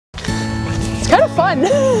kind of fun.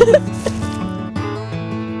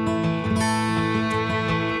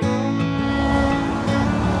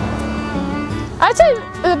 I'd say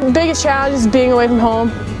the biggest challenge is being away from home.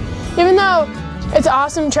 Even though it's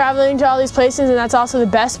awesome traveling to all these places and that's also the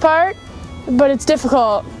best part, but it's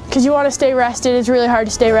difficult because you want to stay rested. It's really hard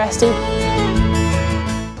to stay rested.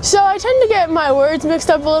 So I tend to get my words mixed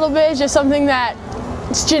up a little bit. It's just something that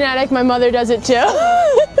it's genetic. My mother does it too.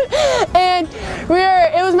 And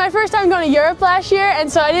it was my first time going to Europe last year,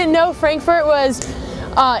 and so I didn't know Frankfurt was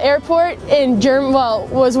airport in Germany, well,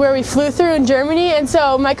 was where we flew through in Germany, and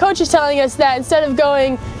so my coach is telling us that instead of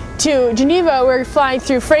going to Geneva, we're flying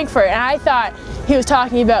through Frankfurt, and I thought he was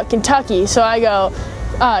talking about Kentucky, so I go,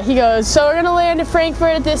 he goes, so we're gonna land in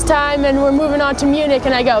Frankfurt at this time and we're moving on to Munich,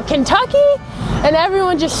 and I go, Kentucky? And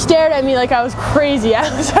everyone just stared at me like I was crazy. I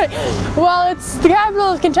was like, well, it's the capital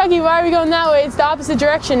of Kentucky, why are we going that way? It's the opposite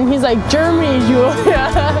direction. And he's like, Germany, Julia.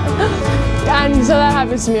 And so that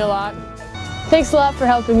happens to me a lot. Thanks a lot for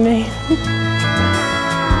helping me.